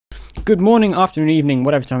Good morning, afternoon, evening,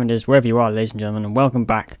 whatever time it is, wherever you are, ladies and gentlemen, and welcome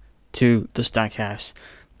back to the Stackhouse.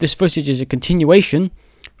 This footage is a continuation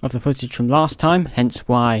of the footage from last time, hence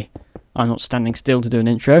why I'm not standing still to do an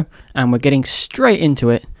intro, and we're getting straight into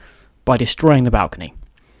it by destroying the balcony.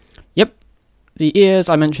 Yep, the ears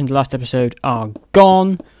I mentioned last episode are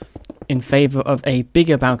gone in favour of a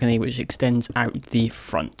bigger balcony which extends out the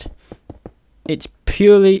front. It's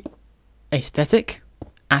purely aesthetic,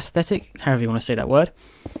 however you want to say that word,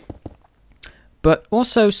 but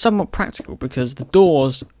also somewhat practical because the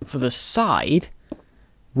doors for the side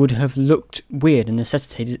would have looked weird and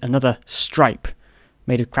necessitated another stripe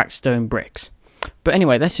made of cracked stone bricks. But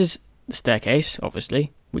anyway, this is the staircase,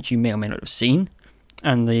 obviously, which you may or may not have seen,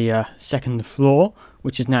 and the second floor,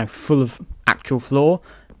 which is now full of actual floor,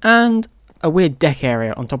 and a weird deck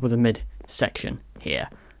area on top of the mid section here.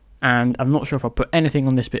 And I'm not sure if I'll put anything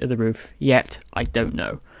on this bit of the roof yet, I don't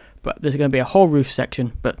know. But there's going to be a whole roof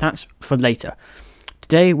section, but that's for later.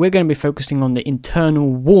 Today we're going to be focusing on the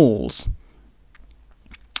internal walls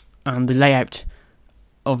and the layout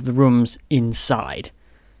of the rooms inside.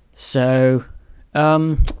 So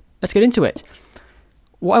let's get into it.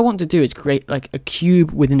 What I want to do is create like a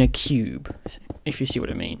cube within a cube, if you see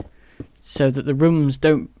what I mean, so that the rooms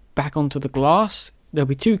don't back onto the glass. There'll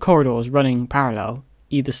be two corridors running parallel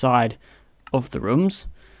either side of the rooms.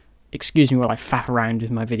 Excuse me while I faff around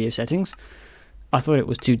with my video settings. I thought it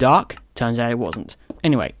was too dark, turns out it wasn't.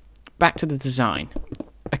 Anyway, back to the design.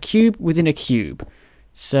 A cube within a cube.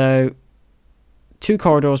 So, two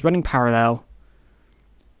corridors running parallel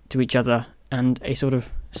to each other and a sort of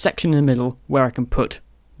section in the middle where I can put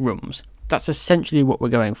rooms. That's essentially what we're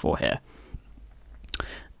going for here.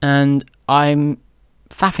 And I'm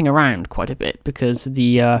faffing around quite a bit because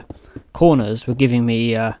the corners were giving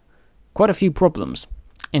me quite a few problems.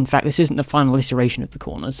 In fact, this isn't the final iteration of the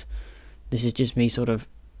corners. This is just me sort of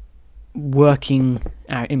working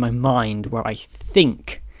out in my mind where I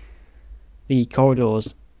think the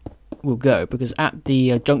corridors will go, because at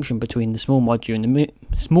the junction between the small module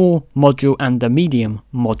and the medium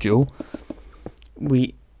module,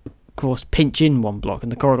 we of course pinch in one block,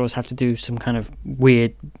 and the corridors have to do some kind of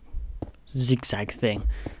weird zigzag thing,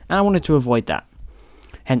 and I wanted to avoid that.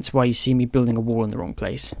 Hence why you see me building a wall in the wrong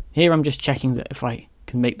place. Here I'm just checking that if I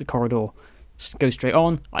can make the corridor go straight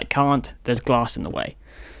on. I can't, there's glass in the way.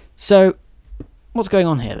 So what's going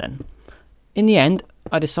on here then? In the end,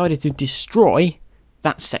 I decided to destroy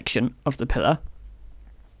that section of the pillar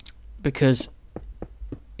because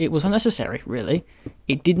it was unnecessary, really.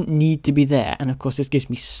 It didn't need to be there, and of course this gives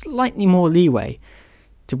me slightly more leeway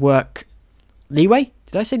to work. Leeway?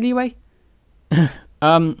 Did I say leeway?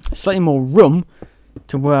 Slightly more room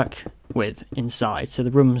to work with inside, so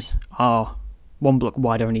the rooms are one block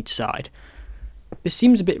wider on each side. This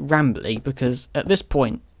seems a bit rambly because at this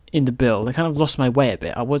point in the build I kind of lost my way a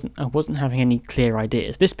bit. I wasn't having any clear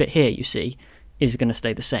ideas. This bit here, you see, is going to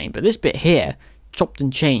stay the same, but this bit here chopped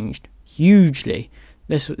and changed hugely.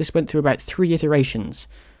 This went through about 3 iterations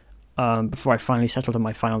before I finally settled on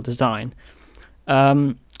my final design.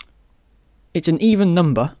 It's an even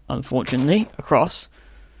number, unfortunately, across,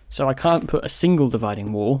 so I can't put a single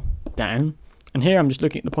dividing wall down. And here I'm just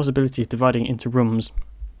looking at the possibility of dividing it into rooms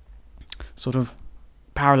sort of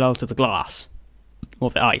parallel to the glass, or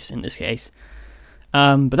the ice in this case.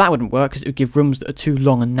 But that wouldn't work because it would give rooms that are too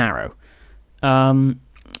long and narrow.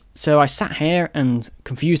 So I sat here and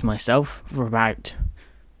confused myself for about,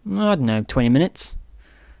 I don't know, 20 minutes.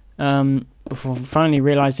 Before finally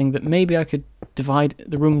realising that maybe I could divide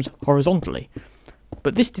the rooms horizontally.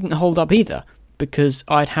 But this didn't hold up either, because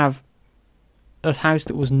I'd have a house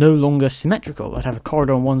that was no longer symmetrical. I'd have a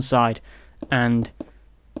corridor on one side and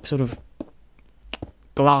sort of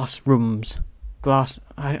glass rooms.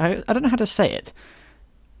 I don't know how to say it.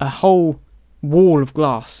 A whole wall of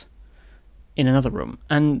glass in another room.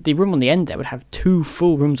 And the room on the end there would have 2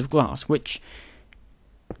 full rooms of glass, which,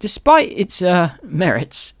 despite its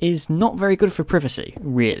merits, is not very good for privacy,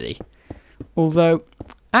 really. Although,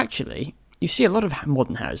 actually, you see a lot of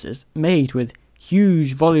modern houses made with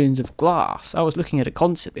huge volumes of glass. I was looking at a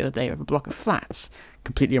concept the other day of a block of flats,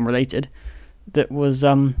 completely unrelated, that was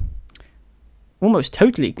almost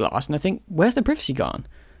totally glass, and I think, where's the privacy gone?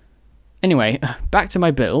 Anyway, back to my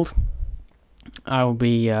build. I'll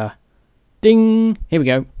be, ding, here we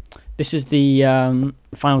go. This is the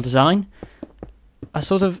final design. A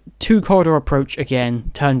sort of 2-corridor approach again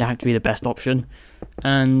turned out to be the best option.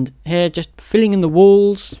 And here, just filling in the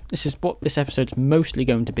walls. This is what this episode's mostly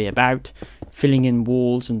going to be about. Filling in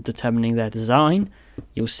walls and determining their design.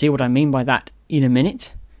 You'll see what I mean by that in a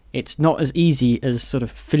minute. It's not as easy as sort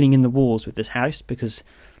of filling in the walls with this house, because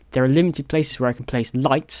there are limited places where I can place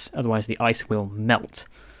lights, otherwise the ice will melt.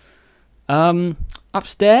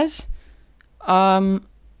 Upstairs, I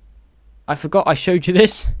forgot I showed you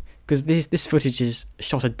this, because this footage is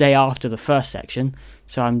shot a day after the first section,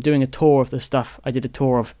 so I'm doing a tour of the stuff I did a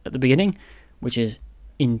tour of at the beginning, which is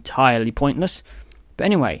entirely pointless. But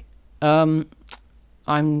anyway,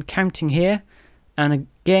 I'm counting here, and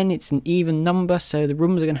again it's an even number, so the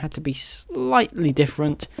rooms are going to have to be slightly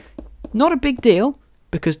different. Not a big deal,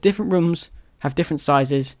 because different rooms have different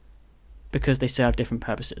sizes because they serve different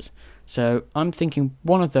purposes. So I'm thinking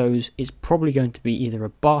one of those is probably going to be either a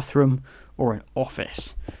bathroom or an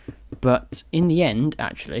office. But in the end,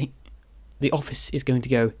 actually, the office is going to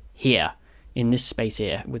go here, in this space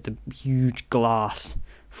here, with the huge glass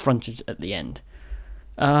frontage at the end.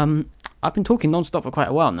 I've been talking non-stop for quite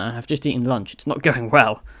a while now. I've just eaten lunch. It's not going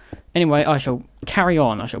well. Anyway, I shall carry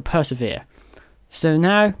on. I shall persevere. So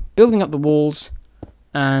now, building up the walls,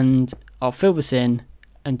 and I'll fill this in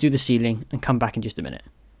and do the ceiling and come back in just a minute.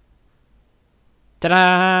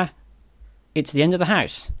 Ta-da! It's the end of the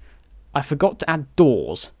house. I forgot to add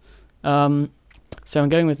doors. So I'm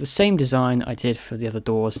going with the same design I did for the other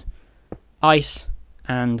doors. Ice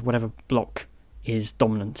and whatever block is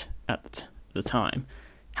dominant at the time.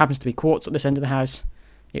 Happens to be quartz at this end of the house.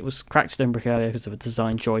 It was cracked stone brick earlier because of a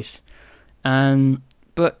design choice.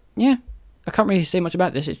 But yeah, I can't really say much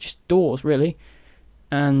about this. It's just doors, really.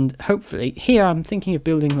 And hopefully, here I'm thinking of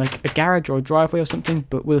building like a garage or a driveway or something,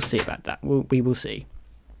 but we'll see about that. We will see.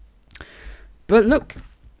 But look,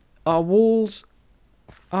 our walls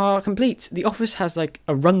are complete. The office has like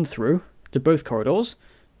a run-through to both corridors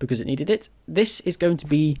because it needed it. This is going to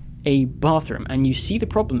be a bathroom, and you see the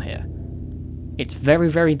problem here. It's very,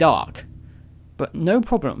 very dark, but no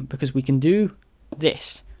problem because we can do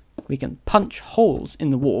this. We can punch holes in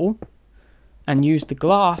the wall and use the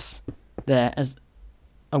glass there as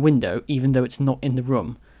a window, even though it's not in the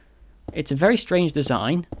room. It's a very strange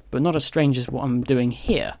design, but not as strange as what I'm doing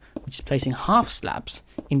here, which is placing half slabs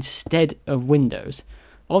instead of windows.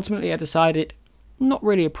 Ultimately, I decided not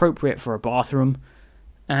really appropriate for a bathroom,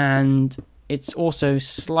 and it's also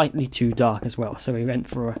slightly too dark as well. So I went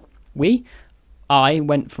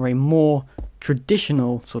for a more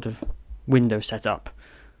traditional sort of window setup,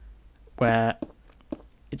 where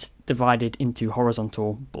it's divided into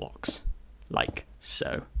horizontal blocks, like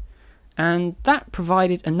so. And that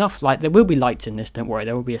provided enough light. There will be lights in this, don't worry.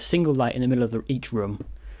 There will be a single light in the middle of each room.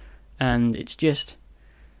 And it's just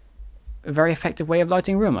a very effective way of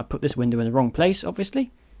lighting a room. I put this window in the wrong place,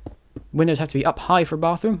 obviously. Windows have to be up high for a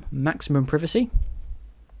bathroom. Maximum privacy.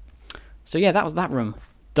 So yeah, that was that room.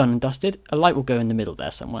 Done and dusted. A light will go in the middle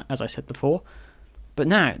there somewhere, as I said before. But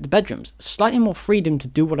now, the bedrooms. Slightly more freedom to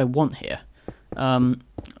do what I want here.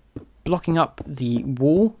 Blocking up the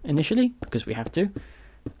wall initially, because we have to.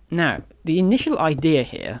 Now, the initial idea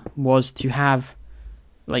here was to have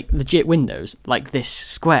like legit windows, like this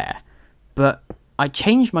square. But I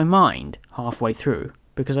changed my mind halfway through,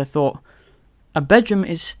 because I thought a bedroom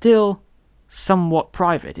is still somewhat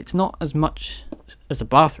private. It's not as much as a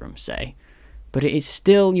bathroom, say, but it is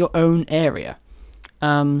still your own area.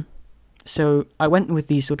 So I went with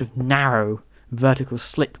these sort of narrow vertical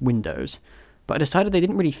slit windows, but I decided they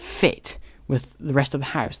didn't really fit with the rest of the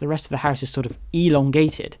house. The rest of the house is sort of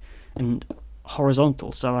elongated and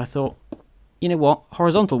horizontal, so I thought, you know what,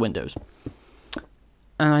 horizontal windows.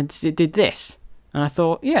 And I did this, and I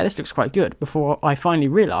thought, yeah, this looks quite good, before I finally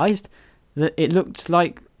realised that it looked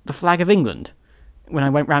like the flag of England when I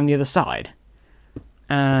went round the other side.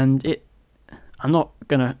 And I'm not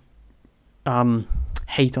gonna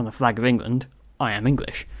hate on the flag of England, I am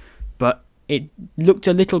English, but it looked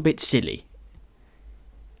a little bit silly.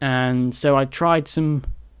 And so I tried some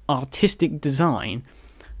artistic design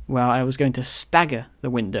where I was going to stagger the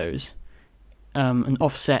windows and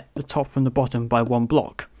offset the top and the bottom by one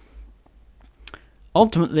block.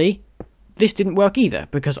 Ultimately, this didn't work either,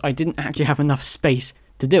 because I didn't actually have enough space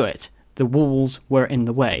to do it. The walls were in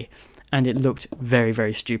the way, and it looked very,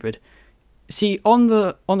 very stupid. See, on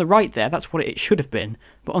the right there, that's what it should have been,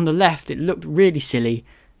 but on the left, it looked really silly,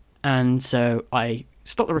 and so I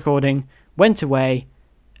stopped the recording, went away,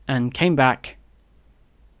 and came back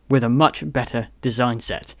with a much better design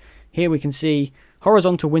set. Here we can see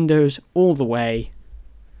horizontal windows all the way,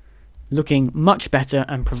 looking much better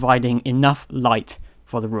and providing enough light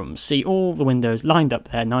for the rooms. See all the windows lined up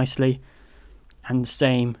there nicely, and the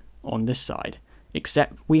same on this side,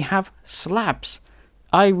 except we have slabs.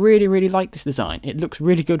 I really, really like this design. It looks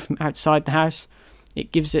really good from outside the house.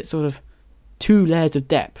 It gives it sort of 2 layers of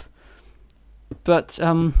depth. But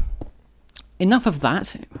enough of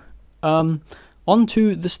that.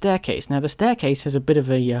 onto the staircase. Now the staircase has a bit of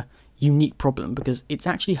a unique problem because it's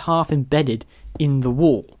actually half embedded in the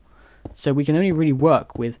wall, so we can only really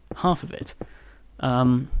work with half of it,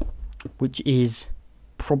 which is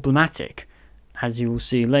problematic, as you will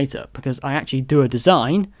see later, because I actually do a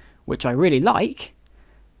design which I really like,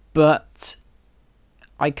 but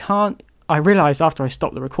I realised after I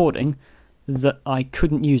stopped the recording that I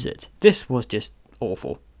couldn't use it. This was just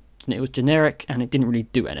awful. It was generic and it didn't really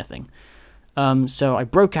do anything. So I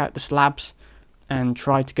broke out the slabs and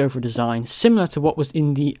tried to go for a design similar to what was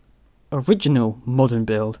in the original modern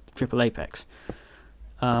build, Triple Apex.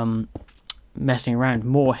 Messing around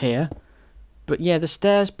more here. But yeah, the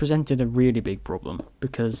stairs presented a really big problem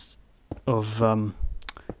because of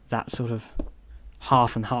that sort of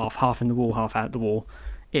half and half, half in the wall, half out the wall.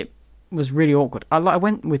 It was really awkward. I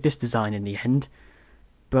went with this design in the end,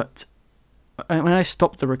 but when I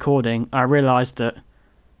stopped the recording, I realised that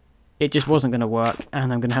it just wasn't going to work,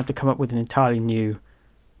 and I'm going to have to come up with an entirely new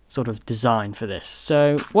sort of design for this.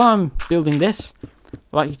 So while I'm building this, I'd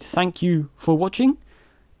like to thank you for watching.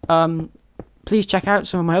 Please check out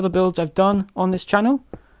some of my other builds I've done on this channel,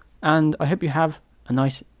 and I hope you have a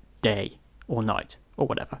nice day or night or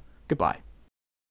whatever. Goodbye.